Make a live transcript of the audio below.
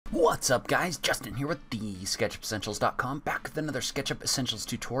What's up, guys? Justin here with TheSketchUpEssentials.com, back with another SketchUp Essentials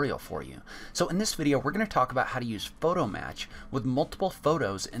tutorial for you. So in this video, we're going to talk about how to use Photomatch with multiple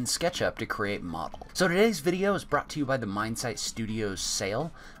photos in SketchUp to create models. So today's video is brought to you by the Mindsight Studios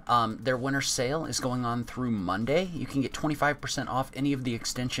sale. Their winter sale is going on through Monday. You can get 25% off any of the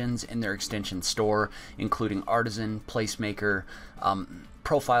extensions in their extension store, including Artisan, Placemaker,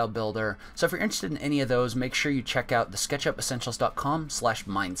 Profile Builder. So if you're interested in any of those, make sure you check out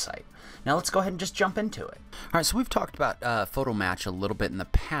TheSketchUpEssentials.com/Mindsight. Now let's go ahead and just jump into it. Alright, so we've talked about Photomatch a little bit in the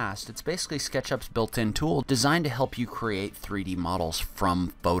past. It's basically SketchUp's built-in tool designed to help you create 3D models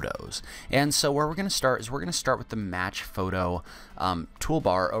from photos. And so where we're going to start is we're going to start with the Match Photo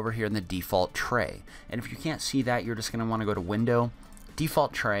toolbar over here in the default tray. And if you can't see that, you're just going to want to go to Window,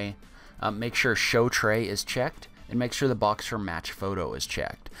 Default Tray, make sure Show Tray is checked, and make sure the box for Match Photo is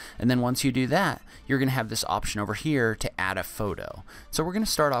checked. And then once you do that, you're going to have this option over here to add a photo. So we're going to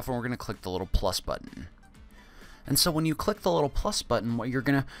start off and we're going to click the little plus button. And so when you click the little plus button, what you're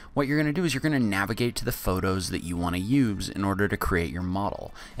going to do is you're going to navigate to the photos that you want to use in order to create your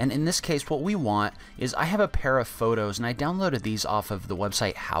model. And in this case, what we want is, I have a pair of photos and I downloaded these off of the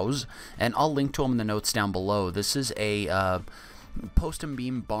website House, and I'll link to them in the notes down below. This is a Post and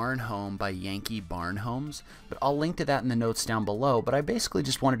Beam Barn Home by Yankee Barn Homes, but I'll link to that in the notes down below. But I basically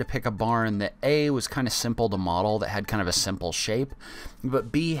just wanted to pick a barn that A, was kind of simple to model, that had kind of a simple shape,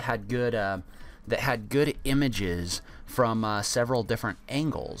 but B, had good images from several different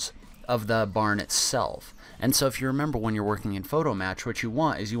angles of the barn itself. And so if you remember, when you're working in Photomatch, what you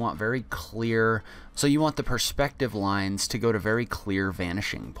want is you want very clear, so you want the perspective lines to go to very clear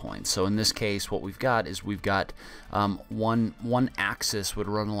vanishing points. So in this case, what we've got is one axis would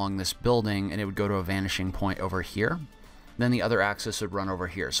run along this building and it would go to a vanishing point over here. Then the other axis would run over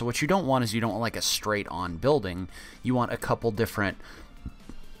here. So what you don't want is, you don't want like a straight on building. You want a couple different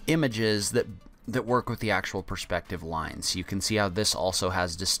images that work with the actual perspective lines. So you can see how this also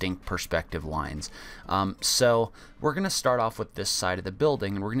has distinct perspective lines. So we're going to start off with this side of the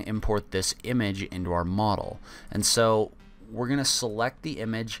building, and we're going to import this image into our model. And so we're going to select the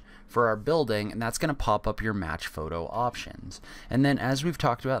image for our building, and that's going to pop up your Match Photo options. And then, as we've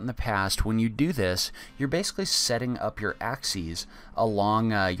talked about in the past, when you do this, you're basically setting up your axes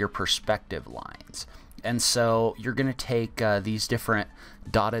along your perspective lines. And so you're going to take these different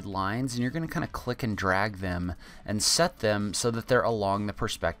dotted lines and you're going to kind of click and drag them and set them so that they're along the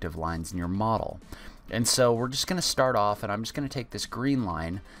perspective lines in your model. And so we're just going to start off, and I'm just going to take this green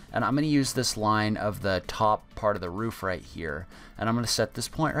line and I'm going to use this line of the top part of the roof right here, and I'm going to set this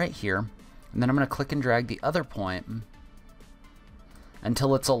point right here, and then I'm going to click and drag the other point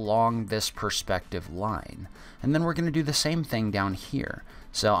until it's along this perspective line. And then we're going to do the same thing down here.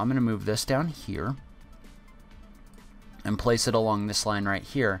 So I'm going to move this down here and place it along this line right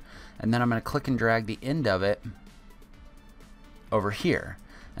here, and then I'm going to click and drag the end of it over here.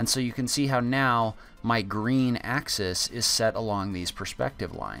 And so you can see how now my green axis is set along these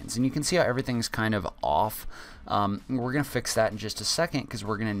perspective lines, and you can see how everything's kind of off. We're going to fix that in just a second, because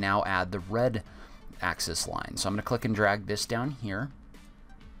we're going to now add the red axis line. So I'm going to click and drag this down here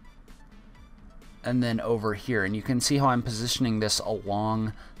and then over here, and you can see how I'm positioning this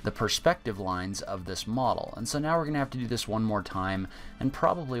along the perspective lines of this model. And so now we're going to have to do this one more time, and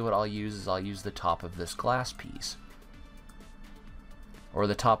probably what I'll use is, I'll use the top of this glass piece or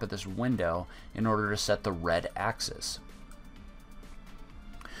the top of this window in order to set the red axis.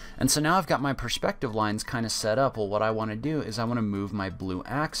 And so now I've got my perspective lines kind of set up. Well, what I want to do is I want to move my blue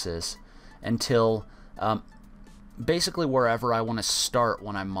axis until basically wherever I want to start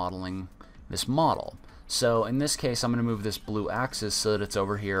when I'm modeling this model. So in this case, I'm going to move this blue axis so that it's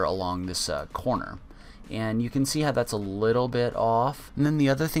over here along this corner. And you can see how that's a little bit off. And then the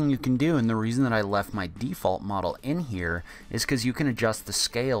other thing you can do, and the reason that I left my default model in here, is because you can adjust the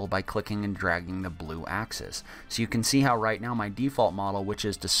scale by clicking and dragging the blue axis. So you can see how right now my default model, which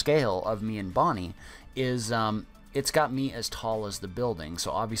is to scale of me and Bonnie, is it's got me as tall as the building.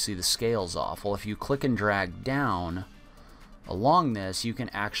 So obviously the scale's off. Well, if you click and drag down along this, you can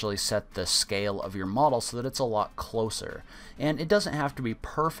actually set the scale of your model so that it's a lot closer. And it doesn't have to be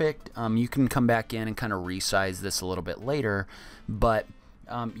perfect. You can come back in and kind of resize this a little bit later, but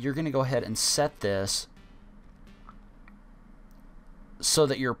you're going to go ahead and set this so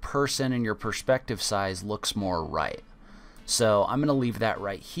that your person and your perspective size looks more right. So I'm going to leave that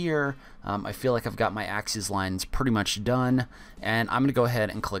right here. I feel like I've got my axis lines pretty much done, and I'm going to go ahead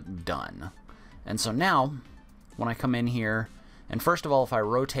and click Done. And so now, when I come in here, and first of all, if I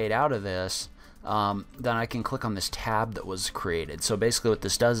rotate out of this, then I can click on this tab that was created. So basically what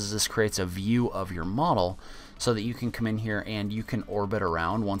this does is this creates a view of your model. so that you can come in here and you can orbit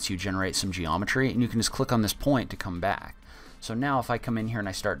around once you generate some geometry, and you can just click on this point to come back. So now if I come in here and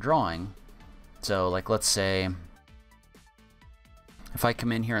I start drawing, so like let's say if I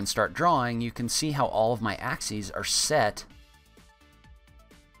come in here and start drawing, you can see how all of my axes are set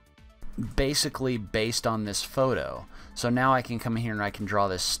basically based on this photo. So now I can come in here and I can draw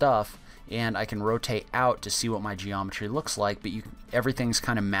this stuff, and I can rotate out to see what my geometry looks like, but everything's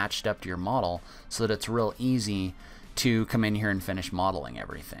kind of matched up to your model so that it's real easy to come in here and finish modeling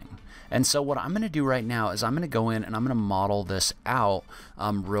everything. And so what I'm going to do right now is I'm going to go in and I'm going to model this out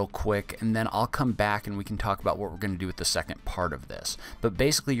real quick, and then I'll come back and we can talk about what we're going to do with the second part of this. But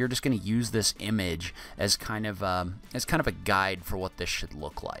basically you're just going to use this image as kind of a guide for what this should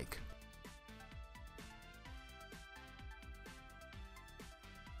look like.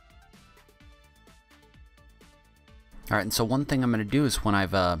 Alright, and so one thing I'm going to do is when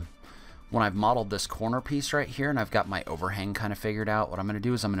I've modeled this corner piece right here and I've got my overhang kind of figured out, what I'm going to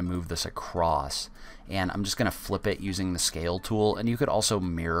do is I'm going to move this across, and I'm just going to flip it using the scale tool, and you could also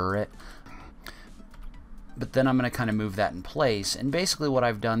mirror it. But then I'm going to kind of move that in place, and basically what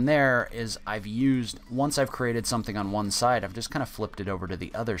I've done there is once I've created something on one side, I've just kind of flipped it over to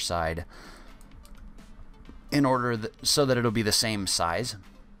the other side in order so that it'll be the same size.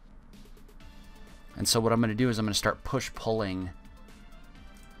 And so what I'm going to do is I'm going to start push-pulling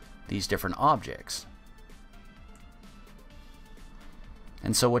these different objects.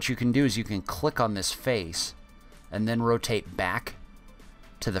 And so what you can do is you can click on this face and then rotate back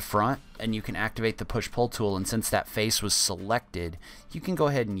to the front, and you can activate the push-pull tool, and since that face was selected, you can go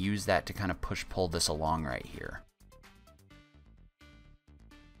ahead and use that to kind of push-pull this along right here.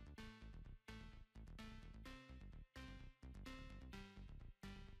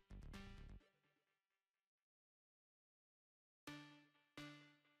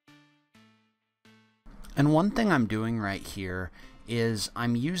 And one thing I'm doing right here is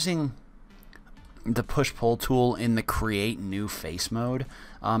I'm using the push-pull tool in the create new face mode.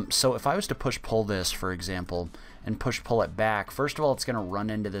 So if I was to push-pull this, for example, and push-pull it back, first of all, it's going to run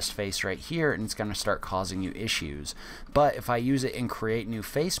into this face right here, and it's going to start causing you issues. But if I use it in create new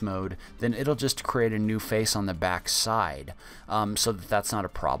face mode, then it'll just create a new face on the back side, so that that's not a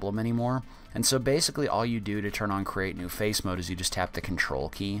problem anymore. And so basically all you do to turn on create new face mode is you just tap the control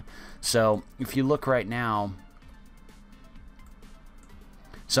key. So if you look right now,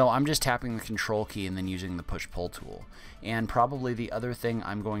 so I'm just tapping the control key and then using the push-pull tool. And probably the other thing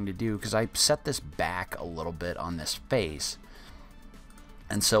I'm going to do, because I set this back a little bit on this face,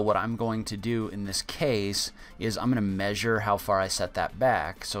 and so what I'm going to do in this case is I'm going to measure how far I set that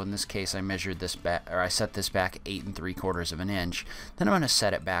back. So in this case I measured this back, or I set this back 8 3/4 of an inch. Then I'm going to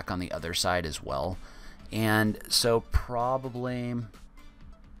set it back on the other side as well. And so probably,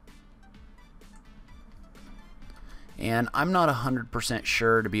 and I'm not 100%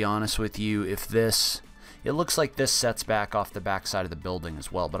 sure, to be honest with you, if this, it looks like this sets back off the back side of the building as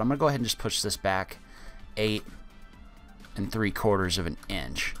well, but I'm going to go ahead and just push this back 8 3/4 of an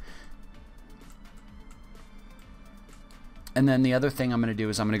inch. And then the other thing I'm going to do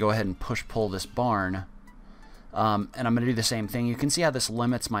is I'm going to go ahead and push-pull this barn, and I'm going to do the same thing. You can see how this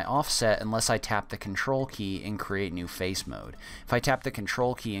limits my offset unless I tap the control key and create new face mode. If I tap the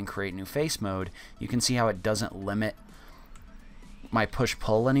control key and create new face mode, you can see how it doesn't limit my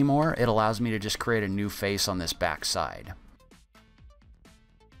push-pull anymore. It allows me to just create a new face on this back side.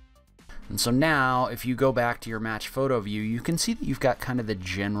 And so now, if you go back to your match photo view, you can see that you've got kind of the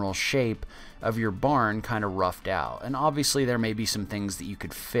general shape of your barn kind of roughed out. And obviously there may be some things that you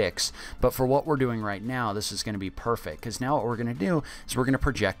could fix, but for what we're doing right now, this is going to be perfect, because now what we're going to do is we're going to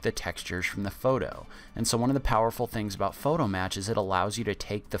project the textures from the photo. And so one of the powerful things about Photomatch is it allows you to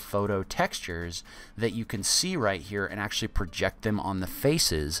take the photo textures that you can see right here and actually project them on the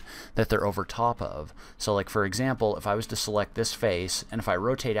faces that they're over top of. So like for example, if I was to select this face, and if I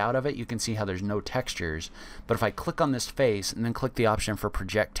rotate out of it, you can see how there's no textures. But if I click on this face and then click the option for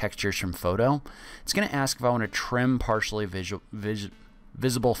project textures from photo, it's going to ask if I want to trim partially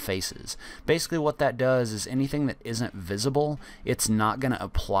visible faces. Basically what that does is anything that isn't visible, it's not going to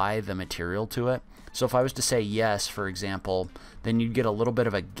apply the material to it. So if I was to say yes, for example, then you'd get a little bit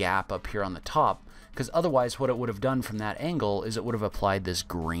of a gap up here on the top, because otherwise what it would have done from that angle is it would have applied this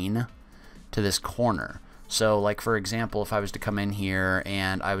green to this corner. So like for example, if I was to come in here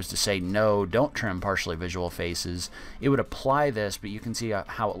and I was to say no, don't trim partially visual faces, it would apply this, but you can see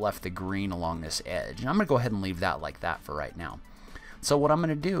how it left the green along this edge. And I'm going to go ahead and leave that like that for right now. So what I'm going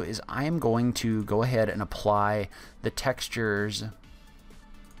to do is I am going to go ahead and apply the textures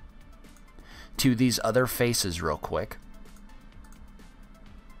to these other faces real quick.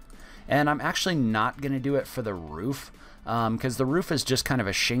 And I'm actually not going to do it for the roof, because the roof is just kind of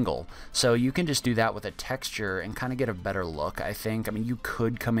a shingle. So you can just do that with a texture and kind of get a better look, I think. I mean, you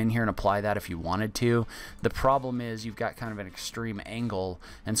could come in here and apply that if you wanted to. The problem is you've got kind of an extreme angle,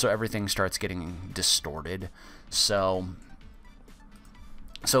 and so everything starts getting distorted. So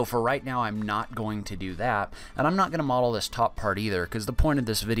for right now, I'm not going to do that, and I'm not going to model this top part either, because the point of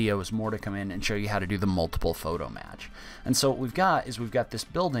this video is more to come in and show you how to do the multiple photo match. And so what we've got is we've got this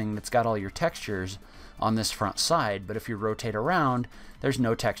building that's got all your textures on this front side, but if you rotate around, there's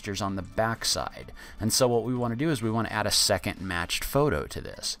no textures on the back side. And so what we want to do is we want to add a second matched photo to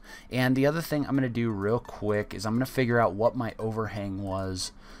this. And the other thing I'm going to do real quick is I'm going to figure out what my overhang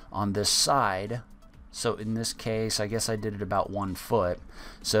was on this side. So in this case, I guess I did it about 1 foot.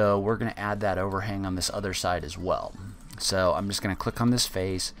 So we're going to add that overhang on this other side as well. So I'm just going to click on this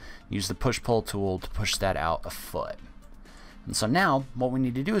face, use the push-pull tool to push that out 1 foot. And so now what we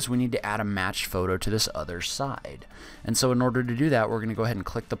need to do is we need to add a matched photo to this other side. And so in order to do that, we're going to go ahead and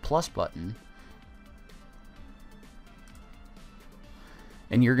click the plus button.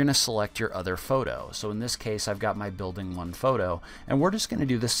 And you're going to select your other photo. So in this case, I've got my building 1 photo, and we're just going to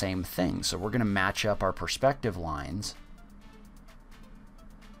do the same thing. So we're going to match up our perspective lines.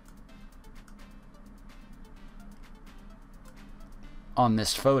 On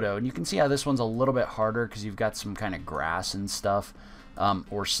this photo, and you can see how this one's a little bit harder because you've got some kind of grass and stuff,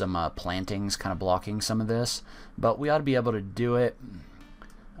 or some plantings kind of blocking some of this, but we ought to be able to do it.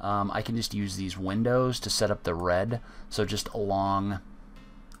 I can just use these windows to set up the red, so just along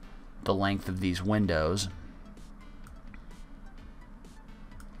the length of these windows.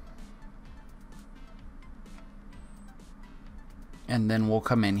 And then we'll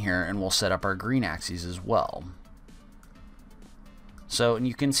come in here and we'll set up our green axes as well. So, and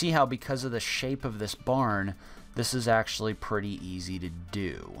you can see how because of the shape of this barn, this is actually pretty easy to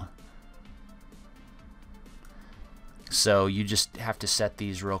do. So you just have to set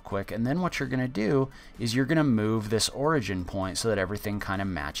these real quick, and then what you're going to do is you're going to move this origin point so that everything kind of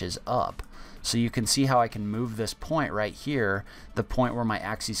matches up. So you can see how I can move this point right here, the point where my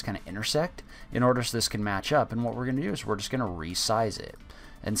axes kind of intersect, in order so this can match up. And what we're going to do is we're just going to resize it.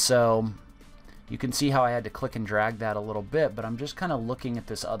 And so you can see how I had to click and drag that a little bit, but I'm just kind of looking at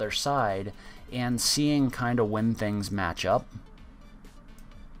this other side and seeing kind of when things match up.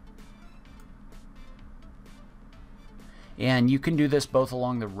 And you can do this both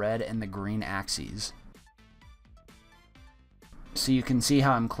along the red and the green axes. So you can see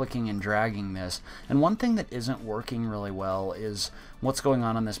how I'm clicking and dragging this. And one thing that isn't working really well is what's going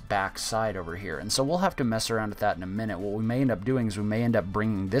on this back side over here. And so we'll have to mess around with that in a minute. What we may end up doing is we may end up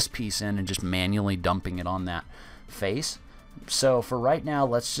bringing this piece in and just manually dumping it on that face. So for right now,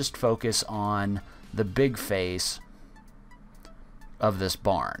 let's just focus on the big face of this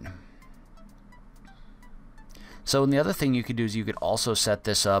barn. So and the other thing you could do is you could also set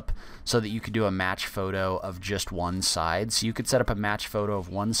this up so that you could do a match photo of just one side. So you could set up a match photo of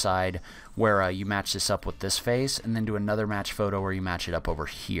one side where you match this up with this face, and then do another match photo where you match it up over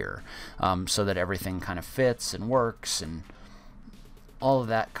here, so that everything kind of fits and works and all of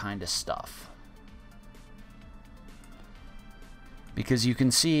that kind of stuff. Because you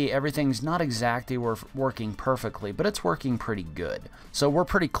can see everything's not exactly working perfectly, but it's working pretty good. So we're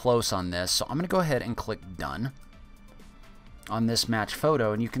pretty close on this. So I'm going to go ahead and click Done on this match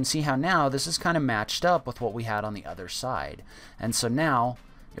photo, and you can see how now this is kind of matched up with what we had on the other side. And so now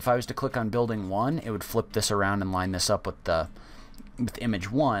if I was to click on building 1, it would flip this around and line this up with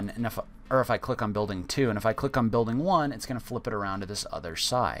image 1, and if I click on building 2, and if I click on building 1, it's going to flip it around to this other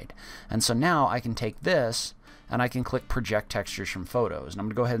side. And so now I can take this and I can click project textures from photos, and I'm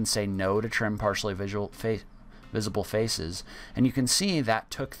going to go ahead and say no to trim partially visible faces, and you can see that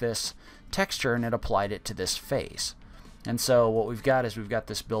took this texture and it applied it to this face. And so what we've got is we've got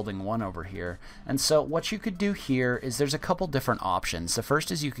this building 1 over here. And so what you could do here is there's a couple different options. The first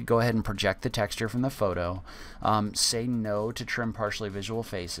is you could go ahead and project the texture from the photo, say no to trim partially visual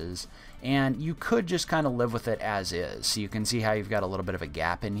faces, and you could just kind of live with it as is. So you can see how you've got a little bit of a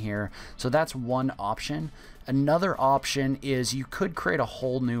gap in here. So that's one option. Another option is you could create a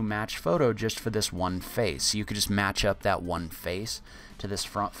whole new match photo just for this one face. So you could just match up that one face to this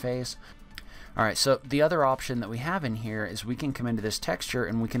front face. Alright, so the other option that we have in here is we can come into this texture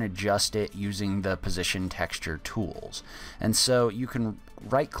and we can adjust it using the position texture tools. And so you can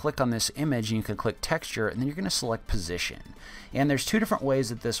right click on this image and you can click texture, and then you're going to select position. And there's two different ways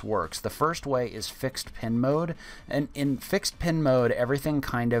that this works. The first way is fixed pin mode, and in fixed pin mode everything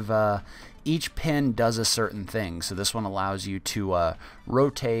kind of each pin does a certain thing. So this one allows you to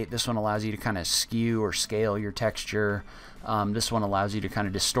rotate. This one allows you to kind of skew or scale your texture. This one allows you to kind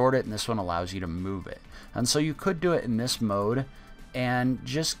of distort it, and this one allows you to move it. And so you could do it in this mode and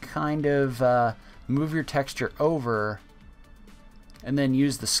just kind of move your texture over and then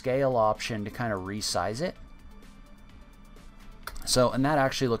use the scale option to kind of resize it. So, and that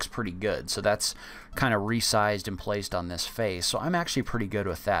actually looks pretty good. So that's kind of resized and placed on this face. So I'm actually pretty good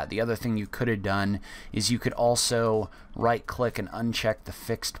with that. The other thing you could have done is you could also right click and uncheck the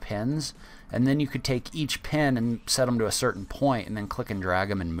fixed pins, and then you could take each pin and set them to a certain point and then click and drag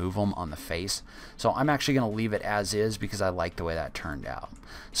them and move them on the face. So I'm actually going to leave it as is because I like the way that turned out.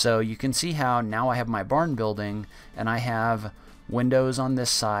 So you can see how now I have my barn building, and I have windows on this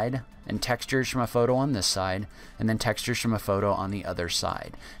side and textures from a photo on this side, and then textures from a photo on the other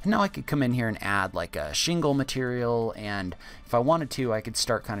side. And now I could come in here and add like a shingle material, and if I wanted to, I could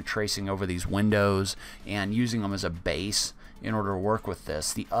start kind of tracing over these windows and using them as a base in order to work with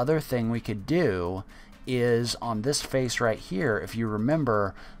this. The other thing we could do is on this face right here, if you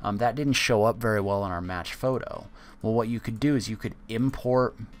remember, that didn't show up very well in our match photo. Well, what you could do is you could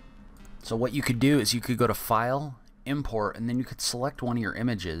import. So what you could do is you could go to File, Import, and then you could select one of your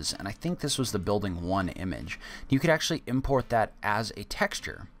images, and I think this was the building 1 image. You could actually import that as a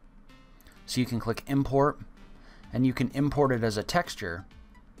texture. So you can click Import, and you can import it as a texture,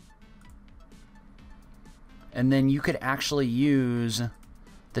 and then you could actually use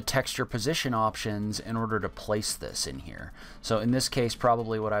the texture position options in order to place this in here. So in this case,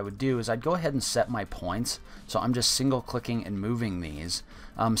 probably what I would do is I'd go ahead and set my points. So I'm just single clicking and moving these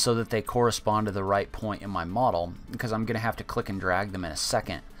so that they correspond to the right point in my model, because I'm going to have to click and drag them in a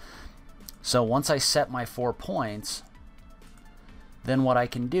second. So once I set my 4 points, then what I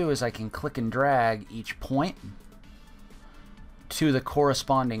can do is I can click and drag each point to the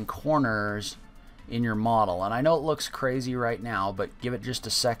corresponding corners in your model. And I know it looks crazy right now, but give it just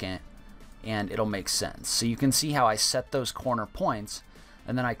a second and it'll make sense. So you can see how I set those corner points,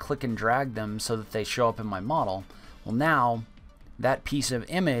 and then I click and drag them so that they show up in my model. Well, now that piece of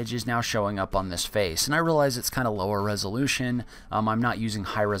image is now showing up on this face, and I realize it's kind of lower resolution. I'm not using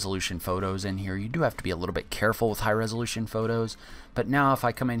high resolution photos in here. You do have to be a little bit careful with high resolution photos, but now if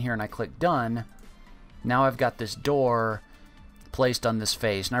I come in here and I click done, now I've got this door placed on this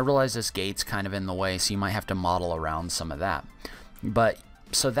face, and I realize this gate's kind of in the way, so you might have to model around some of that. But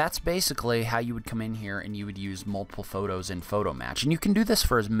so that's basically how you would come in here and you would use multiple photos in Photomatch, and you can do this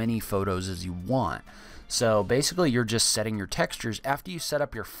for as many photos as you want. So basically you're just setting your textures. After you set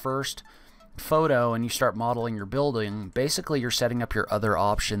up your first photo and you start modeling your building, basically you're setting up your other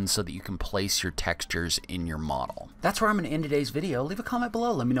options so that you can place your textures in your model. That's where I'm going to end today's video. Leave a comment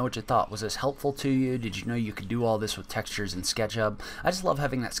below. Let me know what you thought. Was this helpful to you? Did you know you could do all this with textures in SketchUp? I just love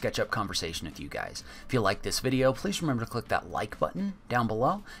having that SketchUp conversation with you guys. If you like this video, please remember to click that like button down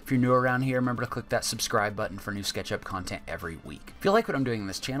below. If you're new around here, remember to click that subscribe button for new SketchUp content every week. If you like what I'm doing in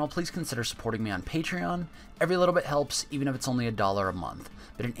this channel, please consider supporting me on Patreon. Every little bit helps, even if it's only $1 a month.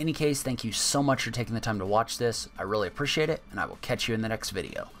 But in any case, thank you so much for taking the time to watch this. I really appreciate it, and I will catch you in the next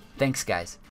video. Thanks, guys.